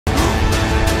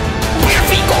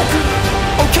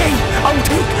Okay, I will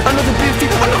take another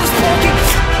Beerus, another Sparky.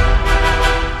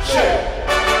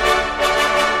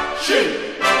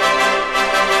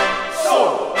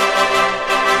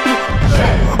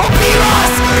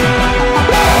 Beerus!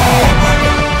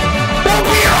 Oh,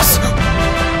 Beerus!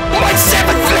 My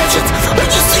 7th legend! Are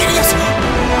you serious?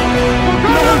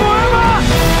 No!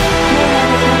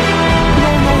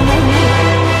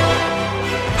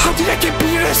 How did I get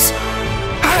Beerus?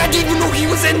 I didn't even know he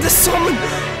was in the summon!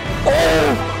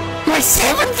 Oh! My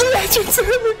 7th legend!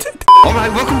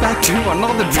 Alright, welcome back to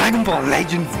another Dragon Ball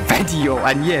Legends video.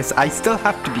 And yes, I still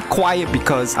have to be quiet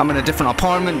because I'm in a different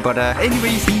apartment. But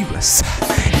anyways, Beerus.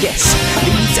 Yes,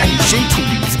 ladies and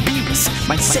gentlemen, Beerus,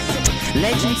 my 7th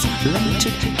Legends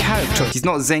limited character. He's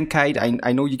not Zenkai.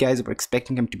 I know you guys were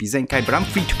expecting him to be Zenkai, but I'm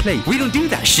free to play. We don't do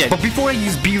that shit. But before I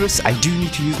use Beerus, I do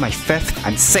need to use my 5th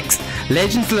and 6th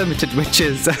Legends Limited, which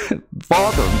is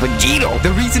Father Vegito.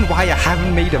 The reason why I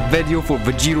haven't made a video for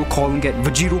Vegito, calling it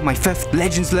Vegito my 5th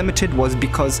Legends Limited, was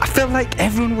because I felt like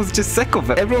everyone was just sick of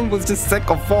it. Everyone was just sick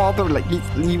of Father. Like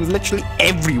he was literally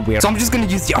everywhere. So I'm just gonna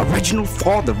use the original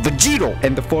Father Vegito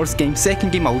in the first game.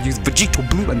 Second game I will use Vegito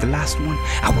Blue, and the last one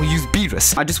I will use Beerus.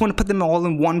 I just want to put them all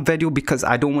in one video because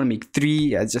I don't want to make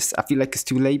 3. I feel like it's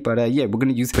too late. But yeah, we're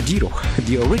gonna use Vegito,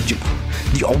 the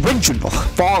original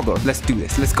Father. Let's do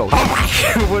this. Let's go.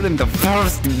 Alright, we're in the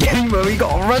first game where we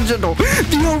got the original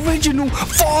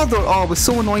Father. Oh, it was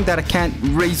so annoying that I can't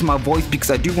raise my voice because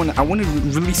I want to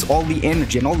release all the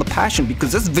energy and all the passion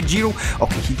because this Vegito.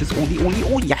 Okay, he does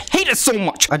only. I hate it so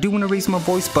much. I do want to raise my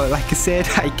voice, but like I said,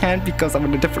 I can't because I'm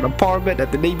in a different apartment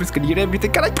and the neighbors can hear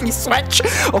everything. Can I please switch?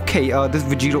 Okay, this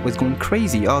Vegito is going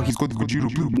crazy. Oh, he's got the Vegito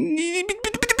Blue.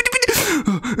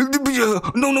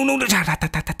 No.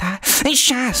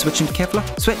 Switch into Kevlar.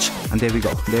 Switch. And there we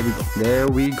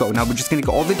go. Now we're just gonna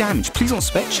get all the damage. Please don't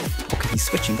switch. Okay, he's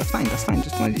switching. That's fine. Just fine.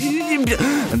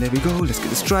 And there we go. Let's get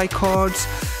the strike cards.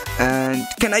 And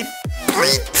can I do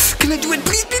it?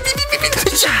 Please.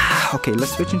 Okay,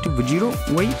 let's switch into Vegito.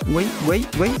 Wait.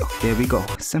 Oh, there we go.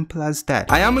 Simple as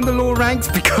that. I am in the lower ranks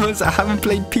because I haven't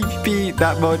played PvP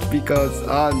that much because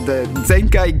the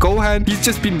Zenkai Gohan, he's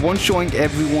just been one-showing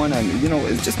everyone, and you know,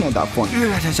 it's just not that fun.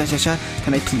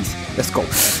 Can I please? Let's go.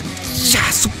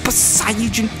 Super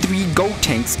Saiyan 3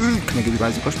 Gotenks. Can I get the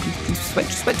Rising Rush? Please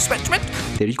switch.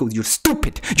 There you go. You're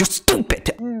stupid.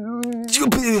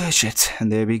 Shit.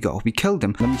 And there we go. We killed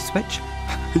him. Let me switch.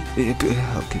 Okay,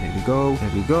 there we go.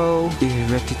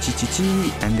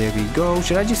 And there we go.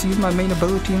 Should I just use my main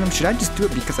ability on him? Should I just do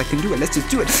it because I can do it? Let's just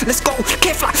do it. Let's go.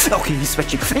 Kefla. Okay, he's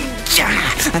switching.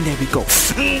 And there we go.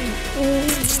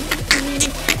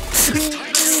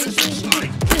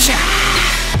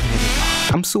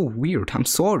 I'm so weird. I'm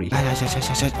sorry.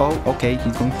 Oh, okay.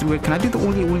 He's going through it. Can I do the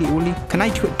only? Can I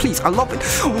do it? Please. I love it.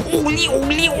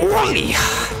 Only.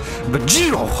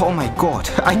 Vegito, oh my god,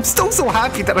 I'm still so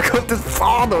happy that I got this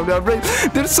Father.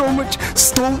 There's so much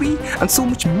story and so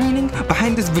much meaning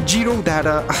behind this Vegito that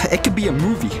it could be a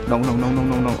movie. No.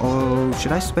 Oh,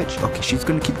 should I switch? Okay, she's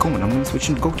gonna keep going. I'm gonna switch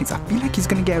into Gotenks. I feel like he's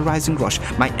gonna get a Rising Rush.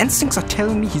 My instincts are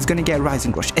telling me he's gonna get a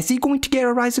Rising Rush. Is he going to get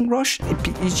a Rising Rush?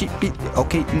 Okay, I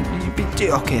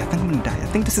think I'm gonna die. I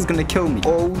think this is gonna kill me.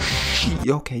 Oh shit.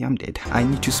 Okay, I'm dead. I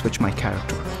need to switch my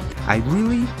character. I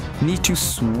really need to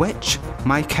switch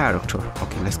my character.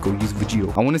 Okay, let's go use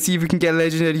Vegito. I want to see if we can get a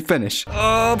legendary finish.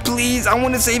 Oh, please. I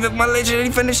want to save it my legendary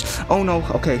finish. Oh, no.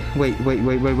 Okay, wait. No!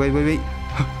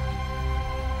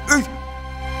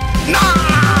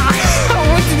 I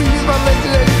wanted to use my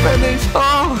legendary finish.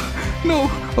 Oh, no.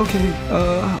 Okay,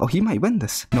 oh, he might win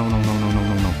this. No.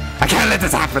 I can't let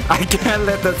this happen.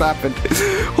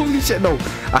 Holy shit, no.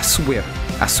 I swear,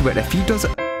 if he does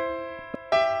it.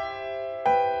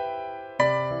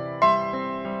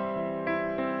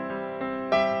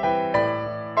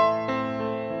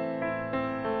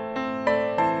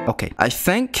 Okay, I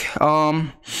think, I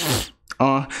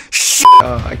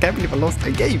can't believe I lost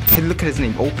the game. Hey, look at his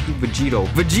name, OP Vegito.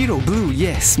 Vegito Blue,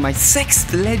 yes, my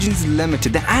 6th Legends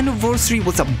Limited. The anniversary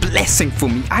was a blessing for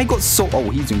me. I got so, oh,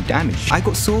 he's doing damage. I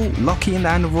got so lucky in the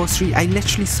anniversary. I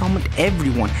literally summoned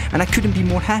everyone, and I couldn't be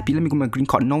more happy. Let me go my green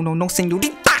card. No,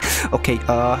 senorita. Okay,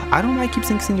 I don't know why I keep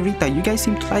saying senorita. You guys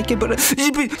seem to like it, but no,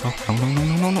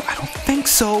 I don't think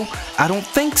so.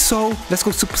 Let's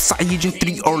go Super Saiyan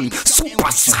 3 early.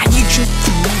 Super Saiyan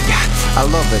 3. I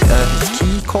love it. His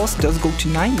key cost does go to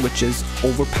 9, which is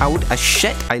overpowered as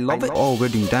shit. I love it. Oh, we're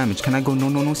doing damage. Can I go?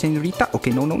 No, senorita.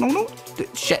 Okay, no.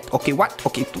 Shit. Okay, what?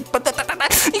 Okay.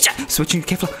 Switching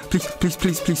to Kefla.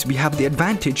 Please. We have the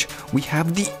advantage.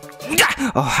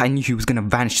 Oh, I knew he was gonna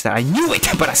vanish there. I knew it,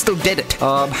 but I still did it.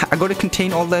 I gotta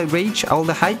contain all the rage, all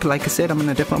the hype. Like I said, I'm in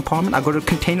a different apartment. I gotta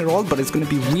contain it all, but it's gonna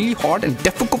be really hard and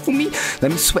difficult for me.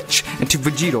 Let me switch into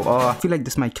Vegito. I feel like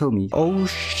this might kill me. Oh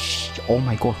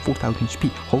my god, 4,000 HP.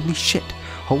 Holy shit.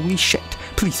 Holy shit.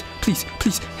 Please, please,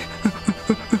 please.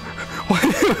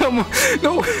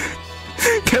 No.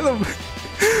 Kill him.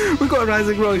 We got a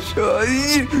Rising Rush.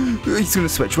 He's gonna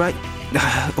switch, right?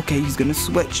 Okay, he's gonna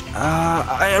switch.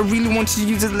 I really wanted to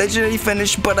use his legendary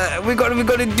finish, but we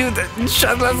gotta do this.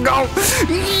 Shut, let's go.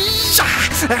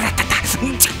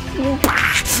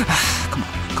 Come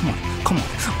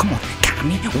on.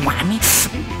 Kami, whammy.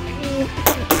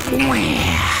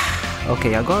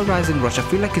 Okay, I got a Rising Rush. I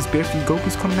feel like his Beerus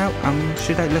Goku's coming out. Let's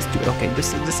do it. Okay,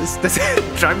 this is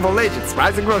Dragon Ball Legends,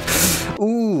 Rising Rush.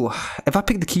 Ooh, if I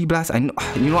pick the Ki Blast, I know,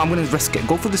 I'm gonna risk it.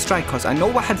 Go for the strike cards. I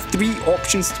know I had 3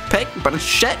 options to pick, but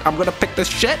shit, I'm gonna pick the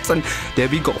shits, and there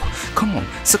we go. Come on,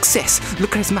 success.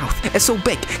 Look at his mouth. It's so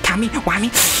big. Kami, whammy.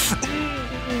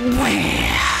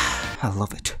 I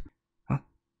love it. Huh?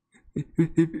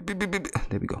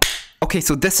 There we go. Okay,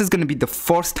 so this is gonna be the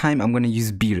first time I'm gonna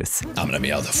use Beerus. I'm gonna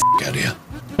meow the f out of you.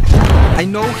 I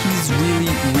know he's really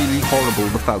horrible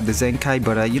without the Zenkai,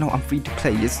 but I'm free to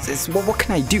play. What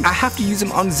can I do? I have to use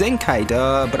him on Zenkai,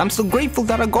 but I'm so grateful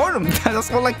that I got him.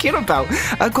 That's all I care about.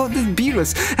 I got this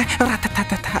Beerus. I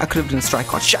could have done a strike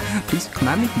card. Please come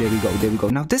at me. There we go.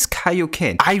 Now this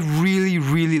Kaioken, I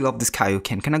really love this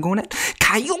Kaioken. Can I go on it?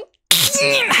 Kaioken.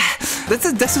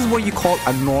 This is what you call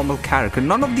a normal character.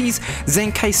 None of these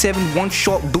Zenkai 7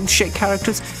 one-shot bullshit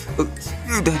characters.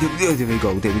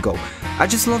 There we go. I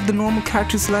just love the normal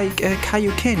characters like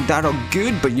Kaioken that are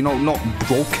good, but not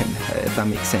broken. If that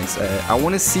makes sense. I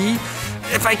want to see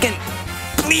if I can.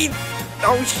 Please.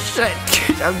 Oh shit!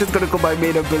 I'm just gonna go by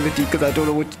main ability because I don't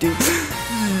know what to do.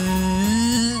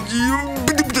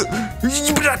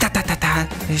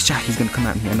 He's gonna come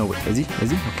at me. I know it. Is he?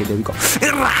 Okay, there we go.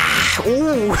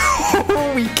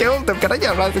 Oh, we killed him. Can I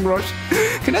get a Rising Rush?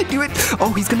 Can I do it?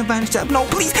 Oh, he's gonna vanish up. No,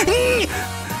 please. Oh,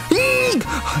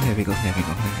 there we go.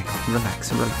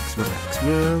 Relax.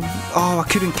 Oh, I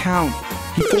couldn't count.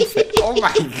 He forfeit. Oh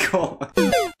my god.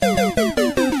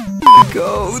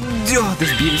 Go. Oh,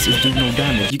 this Beerus is doing no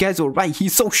damage. You guys are right.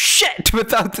 He's so shit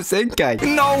without the Zenkai.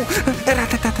 No.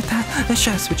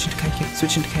 Switch into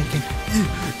Kaioken.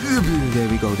 There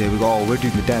we go. Oh, we're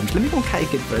doing the damage. Let me go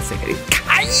Kaioken for a second.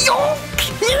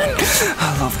 Kaioken.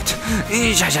 I love it.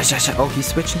 Oh, he's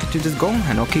switching into this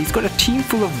Gohan. Okay, he's got a team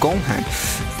full of Gohan.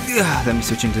 Let me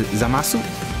switch into Zamasu.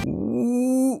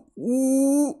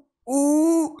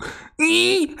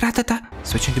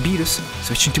 Switch into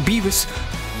Beerus.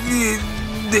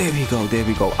 There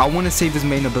we go. I want to save his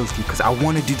main ability because I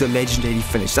want to do the legendary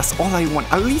finish. That's all I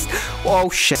want. At least, oh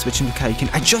shit, switching to Kaioken.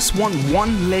 I just want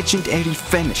one legendary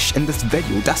finish in this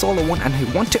video. That's all I want, and I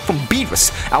want it from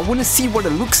Beerus. I want to see what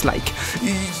it looks like.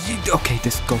 Okay,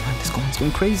 this Gohan's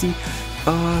going crazy.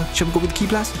 Should we go with the Ki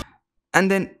Blast? And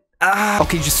then,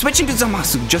 okay, just switching to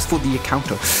Zamasu just for the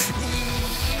counter.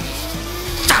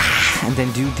 And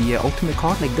then do the ultimate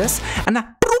card like this, and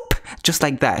just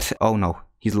like that. Oh no.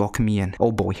 He's locking me in.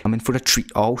 Oh boy, I'm in for a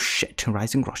treat. Oh shit,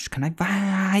 Rising Rush. Can I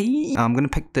buy? I'm gonna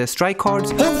pick the strike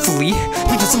cards. Hopefully,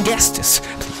 he doesn't guess this.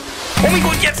 Oh my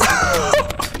god, yes!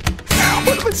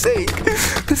 What am I saying?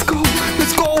 Let's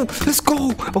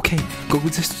go. Okay, go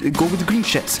with the green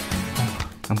shits.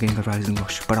 I'm getting a Rising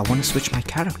Rush, but I want to switch my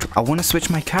character.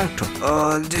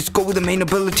 Just go with the main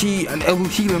ability and I will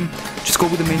heal him. Just go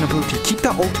with the main ability. Keep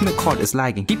that ultimate card. It's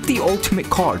lagging. Keep the ultimate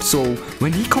card, so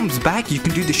when he comes back, you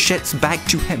can do the shits back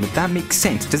to him, if that makes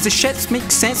sense. Does the shits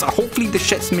make sense? Hopefully the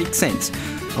shits make sense.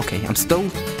 Okay, I'm still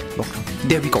locked on.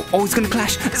 There we go. Oh, it's gonna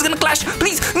clash.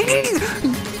 Please.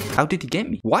 How did he get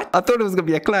me? What? I thought it was gonna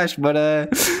be a clash, but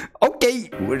okay.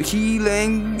 We're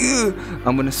healing.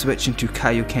 I'm gonna switch into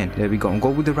Kaioken. There we go. And go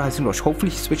with the Rising Rush.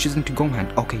 Hopefully he switches into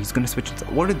Gohan. Okay, he's gonna switch into.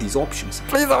 What are these options?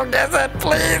 Please don't guess it.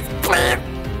 Please.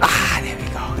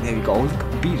 There we go. Look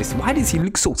at Beerus. Why does he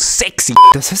look so sexy?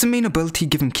 Does his main ability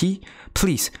give him Ki?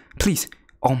 Please.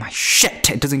 Oh my shit,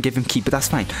 it doesn't give him Ki, but that's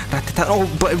fine. Oh,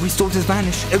 but it restores his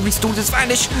vanish. That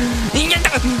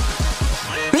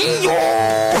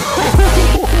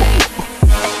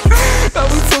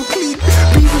was so clean.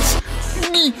 Beerus.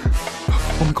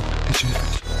 Oh my god,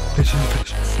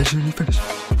 legendary finish.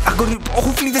 I got it.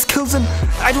 Hopefully this kills him.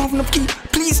 I don't have enough Ki.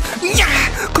 Please. Yeah,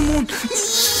 come on.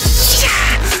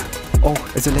 Yeah. Oh,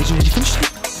 is it legendary finish?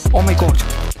 Oh my god.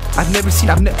 I've never seen.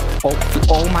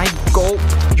 Oh my god.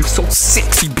 You're so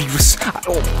sexy, Beerus.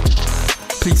 Oh,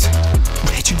 please.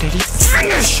 Legendary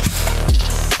finish.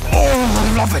 Oh,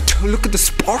 I love it. Look at the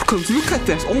sparkles. Look at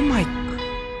this. Oh my.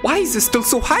 Why is this still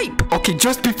so hype? Okay,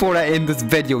 just before I end this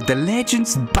video, the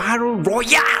Legends Battle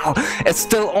Royale is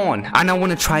still on. And I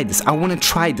want to try this. I want to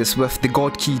try this with the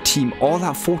God Key team. All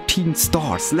at 14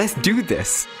 stars. Let's do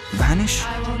this. Vanish.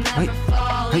 Wait.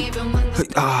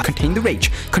 Contain the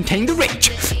rage. Contain the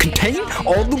rage. Contain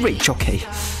all the rage. Okay.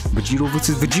 Vegito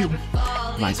versus Vegito.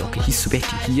 Right, okay, he's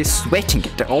sweating. He is sweating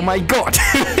it. Oh my god.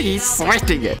 He's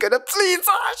sweating it. Gonna please.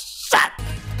 Oh, shit.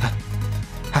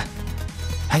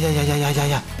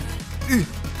 Yeah.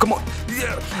 Come on.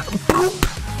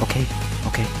 Boop. Okay.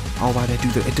 Oh, why'd I do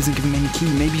that? It doesn't give him any key.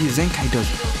 Maybe his Zenkai does.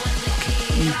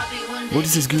 Okay. What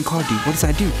does this green card do? What does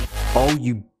that do?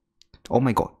 Oh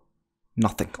my god.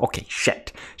 Nothing. Okay,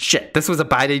 shit. This was a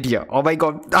bad idea. Oh my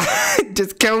god.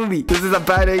 Just kill me. This is a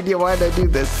bad idea. Why did I do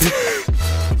this?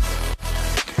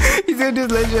 He's gonna do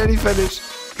his legendary finish.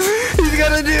 He's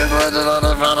gonna do his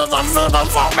legendary finish. I've seen that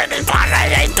so many times.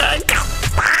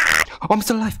 Oh, I'm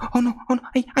still alive. Oh no.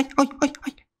 Hey.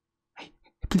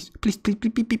 Please.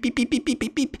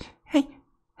 Beep. Hey.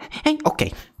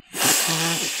 Okay.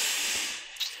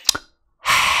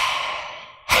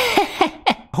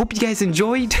 Hope you guys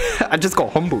enjoyed. I just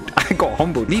got humbled.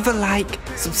 Leave a like,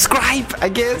 subscribe, I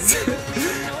guess.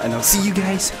 And I'll see you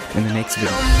guys in the next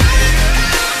video.